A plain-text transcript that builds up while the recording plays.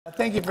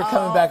Thank you for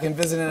coming back and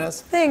visiting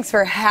us. Thanks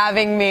for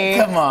having me.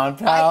 Come on,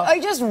 pal. I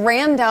just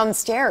ran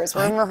downstairs.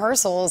 We're in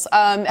rehearsals.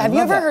 Have you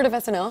ever heard of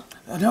SNL?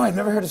 No, I've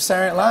never heard of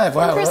Saturday Night Live.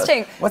 Wow.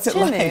 Interesting. What's it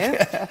Jimmy, like?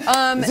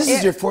 This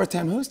is your fourth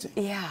time hosting.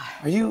 Yeah.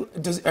 Are you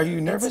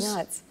nervous? It's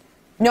nuts.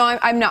 No,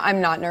 I'm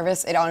not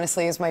nervous. It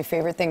honestly is my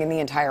favorite thing in the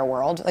entire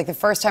world. Like the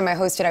first time I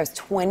hosted, I was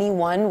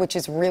 21, which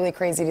is really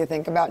crazy to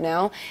think about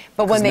now.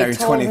 But when they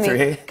told me,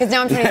 because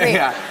now I'm 23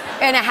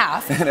 and a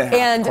half,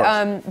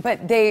 but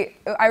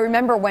I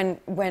remember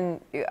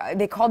when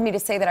they called me to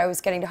say that I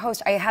was getting to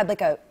host, I had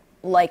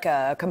like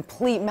a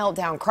complete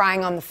meltdown,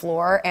 crying on the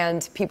floor,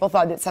 and people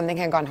thought that something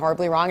had gone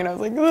horribly wrong, and I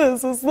was like,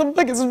 this is the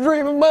biggest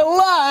dream of my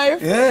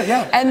life.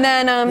 Yeah. And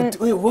then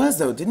it was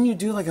though. Didn't you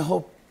do like a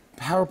whole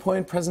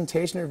PowerPoint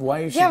presentation of why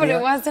you should? Yeah, but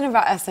it wasn't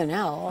about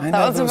SNL.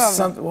 That was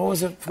about what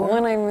was it for?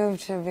 When I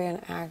moved to be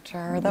an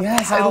actor.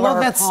 Yes, I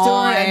love that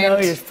story. I know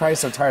you're probably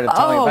so tired of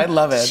telling me, but I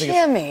love it.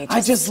 Jimmy,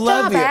 I just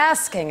love you. Stop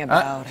asking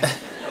about it.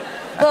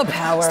 The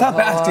PowerPoint. Stop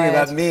asking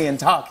about me and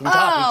talking.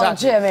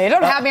 Jimmy,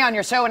 don't have me on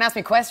your show and ask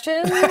me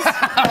questions.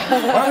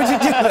 Why would you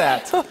do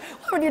that? Why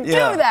would you do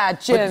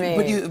that,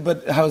 Jimmy?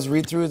 But how's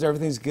read-throughs?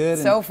 Everything's good?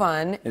 So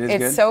fun. It's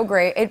good? So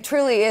great. It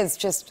truly is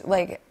just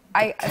like,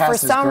 for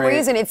some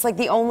reason, it's like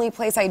the only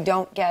place I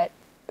don't get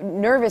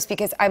nervous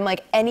because I'm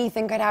like,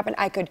 anything could happen.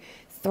 I could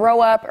throw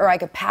up or I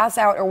could pass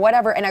out or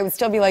whatever, and I would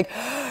still be like,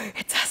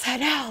 it's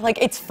SNL. Like,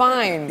 it's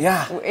fine.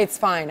 Yeah. It's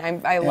fine.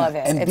 I love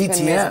it. And it's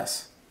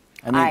BTS.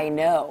 I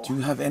know. Do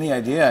you have any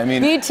idea? I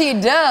mean,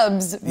 BT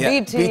Dubs,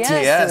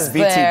 BTS is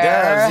BT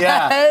there. Dubs,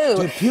 yeah.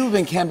 Dude, people have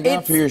been camping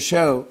out for your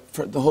show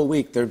for the whole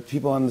week. There are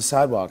people on the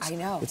sidewalks. I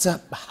know. It's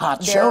a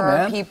hot show, man.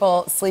 There are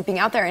people sleeping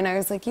out there, and I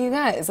was like, you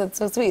guys, that's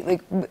so sweet.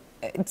 Like,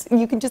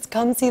 you can just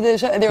come see the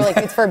show. And they were like,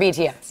 it's for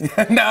BTS.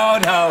 No,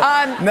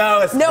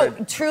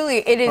 truly,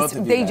 it is.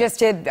 They just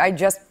did. I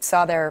just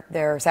saw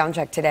their sound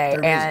check today,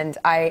 and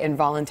I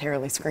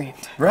involuntarily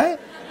screamed. Right?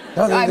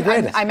 No, they're the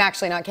greatest. I'm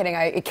actually not kidding.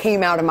 It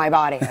came out of my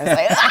body. I was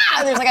like,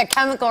 there's like a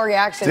chemical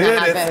reaction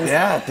that happens.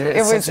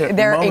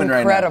 They're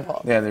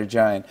incredible. Right, yeah, they're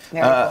giant.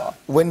 Very cool.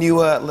 When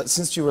you,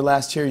 since you were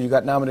last here, you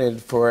got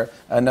nominated for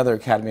another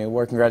Academy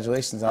Award.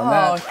 Congratulations on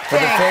that. For the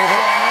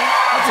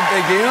favorite. That's a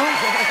big deal.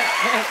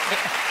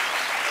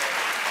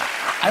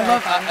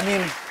 I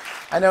mean,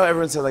 I know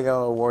everyone said like,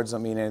 oh, awards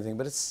don't mean anything,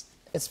 but it's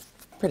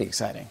pretty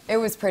exciting. It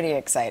was pretty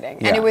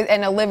exciting,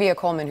 and Olivia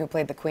Colman, who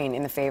played the Queen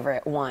in The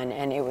Favorite, won,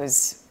 and it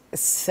was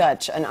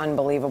such an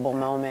unbelievable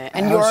moment.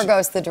 And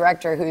Yorgos, the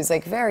director, who's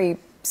like very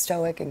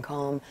stoic and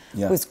calm,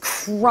 was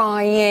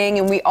crying,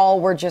 and we all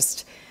were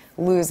just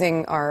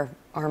losing our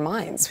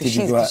minds.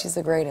 She's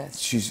the greatest.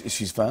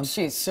 She's fun?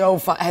 She's so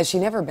fun. Has she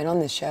never been on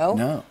this show?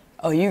 No.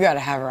 Oh, you got to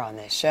have her on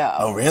this show.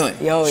 Oh, really?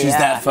 Oh, She's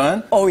that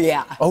fun? Oh,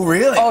 yeah. Oh,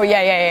 really? Oh,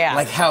 yeah.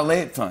 Like how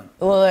late fun?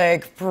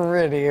 Like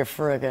pretty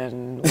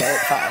friggin' late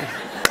fun.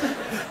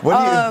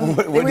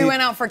 We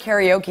went out for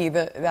karaoke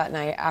that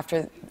night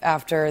after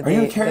the Are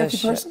you a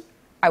karaoke person?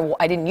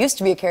 I didn't used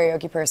to be a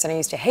karaoke person. I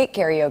used to hate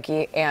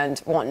karaoke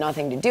and want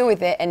nothing to do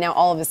with it. And now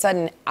all of a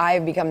sudden,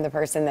 I've become the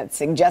person that's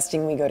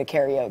suggesting we go to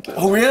karaoke.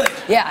 Oh, really?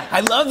 Yeah. I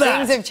love that.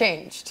 Things have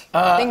changed.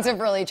 Things have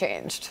really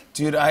changed.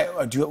 Dude,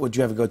 would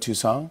you have a go-to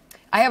song?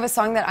 I have a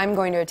song that I'm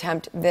going to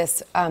attempt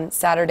this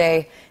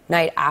Saturday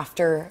night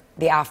after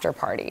the after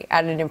party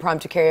at an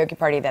impromptu karaoke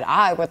party that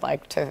I would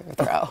like to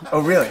throw.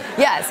 Oh, really?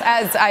 Yes.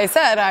 As I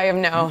said, I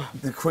am now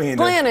the queen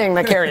planning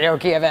the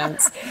karaoke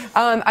events.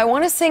 I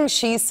want to sing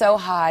She's So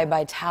High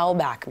by Tal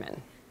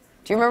Bachman.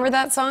 Do you remember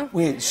that song?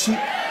 Wait, is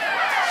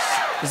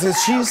it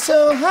She's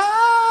So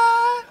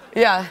High?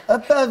 Yeah.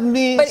 Above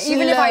me. But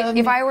even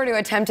if I were to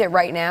attempt it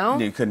right now,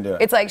 you couldn't do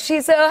it. It's like,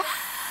 she's so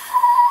high.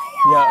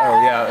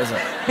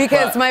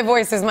 Because my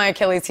voice is my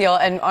Achilles heel,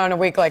 and on a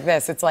week like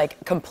this, it's like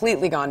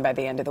completely gone by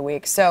the end of the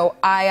week. So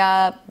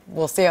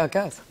we'll see how it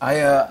goes.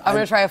 I'm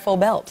gonna try a full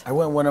belt. I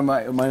went one of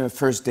my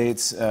first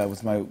dates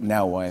with my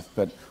now wife,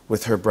 but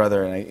with her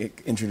brother, and I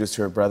introduced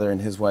her brother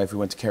and his wife. We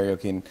went to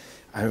karaoke, and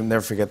I'll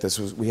never forget this.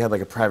 We had like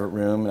a private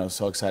room, and I was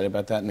so excited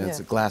about that. And it's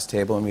a glass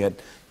table, and we had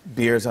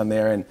beers on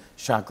there and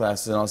shot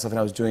glasses and all that stuff. And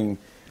I think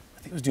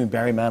I was doing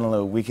Barry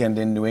Manilow, Weekend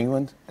in New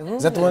England. Ooh,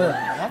 is that the one?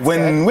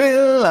 When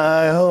will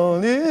I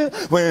hold you?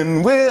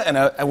 When will?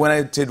 And when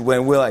I did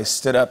When Will, I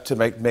stood up to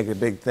make a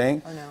big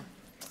thing. Oh, no.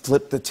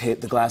 Flipped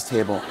the glass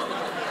table.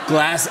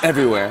 Glass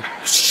everywhere.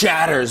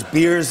 Shatters,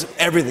 beers,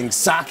 everything.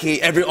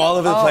 Sake, all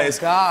over the place.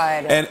 Oh,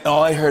 God. And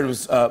all I heard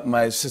was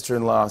my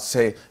sister-in-law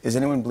say, "Is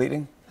anyone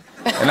bleeding?"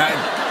 And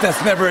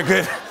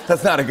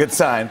that's not a good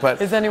sign,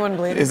 but... Is anyone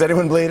bleeding? Is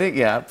anyone bleeding?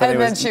 Yeah. And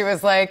then she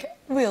was like,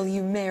 will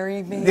you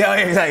marry me? Yeah,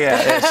 exactly,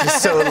 yeah.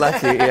 She's so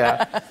lucky,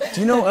 yeah.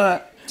 Do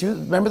you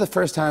remember the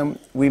first time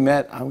we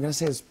met? I'm going to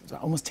say it's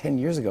almost 10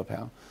 years ago,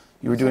 pal.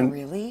 You were doing...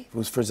 Really? It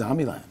was for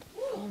Zombieland.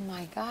 Oh,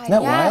 my God. Isn't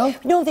that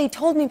wild? No, they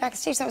told me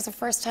backstage that was the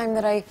first time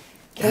that I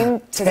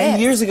came to 10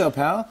 years ago,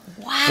 pal.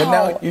 Wow. But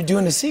now you're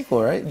doing a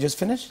sequel, right? You just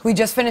finished? We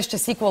just finished a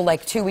sequel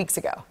like 2 weeks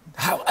ago.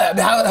 How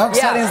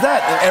exciting is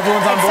that?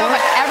 Everyone's on board?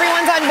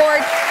 Everyone's on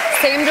board.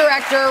 Same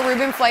director,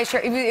 Ruben Fleischer.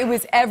 It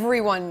was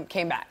everyone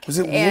came back. Was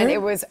it weird? And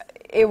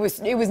it was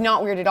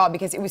not weird at all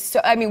because it was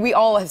so, I mean, we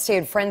all have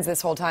stayed friends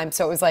this whole time,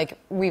 so it was like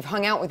we've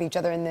hung out with each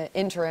other in the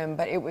interim,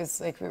 but it was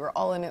like we were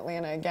all in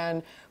Atlanta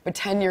again, but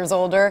 10 years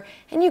older,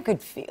 and you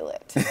could feel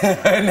it.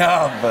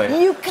 No, but...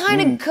 You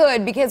kind of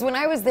could, because when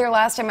I was there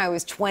last time, I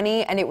was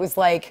 20, and it was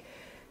like,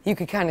 you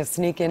could kind of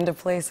sneak into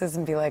places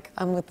and be like,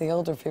 I'm with the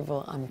older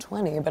people, I'm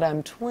 20, but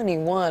I'm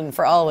 21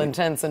 for all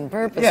intents and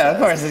purposes. Yeah, of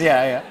course,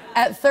 yeah.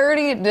 At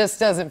 30, it just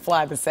doesn't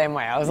fly the same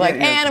way. I was like,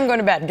 and I'm going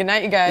to bed. Good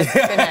night, you guys.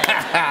 Good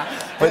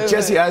night. But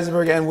Jesse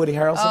Eisenberg and Woody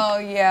Harrelson? Oh,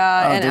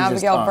 yeah, and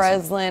Abigail awesome.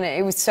 Breslin.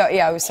 It was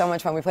so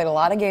much fun. We played a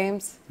lot of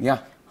games. Yeah.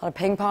 A lot of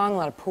ping pong, a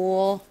lot of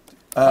pool,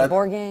 a lot of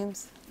board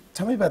games.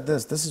 Tell me about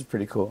this. This is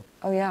pretty cool.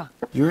 Oh, yeah.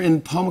 You're in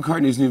Paul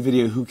McCartney's new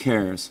video, Who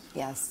Cares?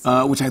 Yes.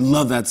 Which I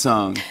love that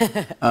song.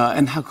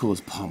 And how cool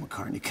is Paul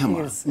McCartney? Come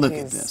on, look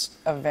at this.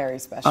 A very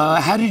special.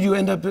 How did you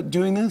end up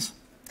doing this?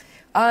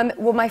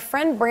 Well, my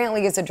friend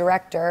Brantley is a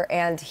director,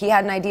 and he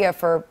had an idea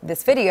for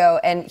this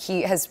video, and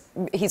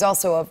he's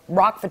also a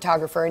rock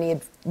photographer, and he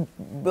had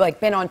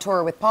like been on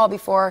tour with Paul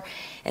before,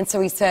 and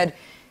so he said,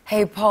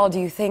 hey, Paul, do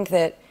you think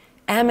that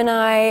Am and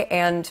I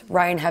and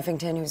Ryan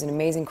Heffington, who's an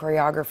amazing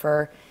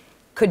choreographer,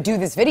 could do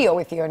this video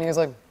with you? And he was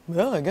like,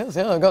 yeah, I guess,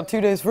 yeah, I got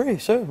 2 days free,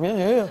 sure,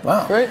 yeah.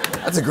 Wow, great.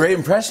 That's a great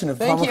impression of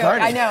Paul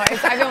McCartney. I know, I've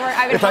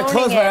been if I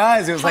close my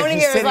eyes, it was like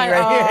he's sitting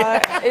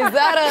right here. Is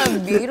that a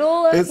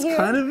Beatle? It's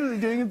kind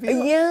of doing a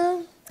Beatle.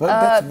 Yeah.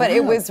 But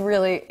it was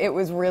really,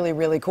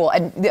 really cool.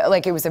 And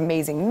like, it was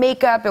amazing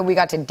makeup, and we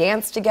got to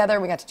dance together.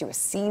 We got to do a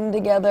scene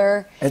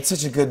together. It's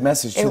such a good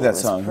message to that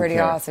song. It was pretty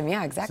awesome.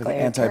 Yeah, exactly. So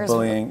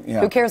anti-bullying.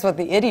 Who cares what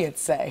the idiots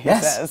say?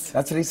 Yes,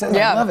 that's what he says.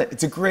 Yeah. I love it.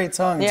 It's a great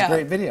song. It's a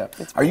great video.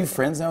 Are you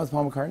friends now with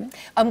Paul McCartney?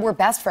 We're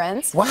best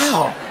friends.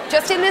 Wow.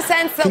 Just in the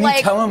sense that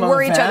like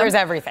we're each other's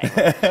everything.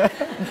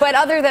 But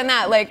other than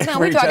that, like no,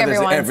 we talk every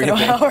once in a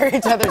while. We're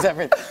each other's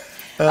everything.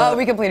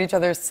 We complete each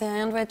other's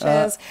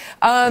sandwiches.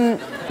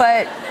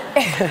 But...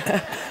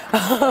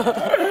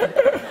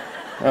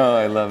 Oh,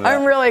 I love that.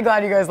 I'm really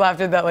glad you guys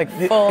laughed at that, like,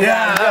 full...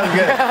 Yeah, that was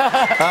good.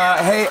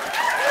 Hey,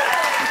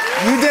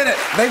 you did it.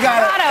 They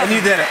got it, and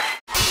you did it.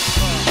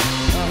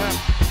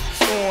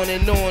 On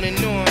and on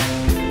and on.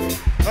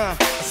 I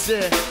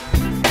said,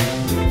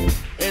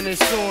 and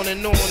it's on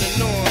and on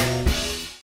and on.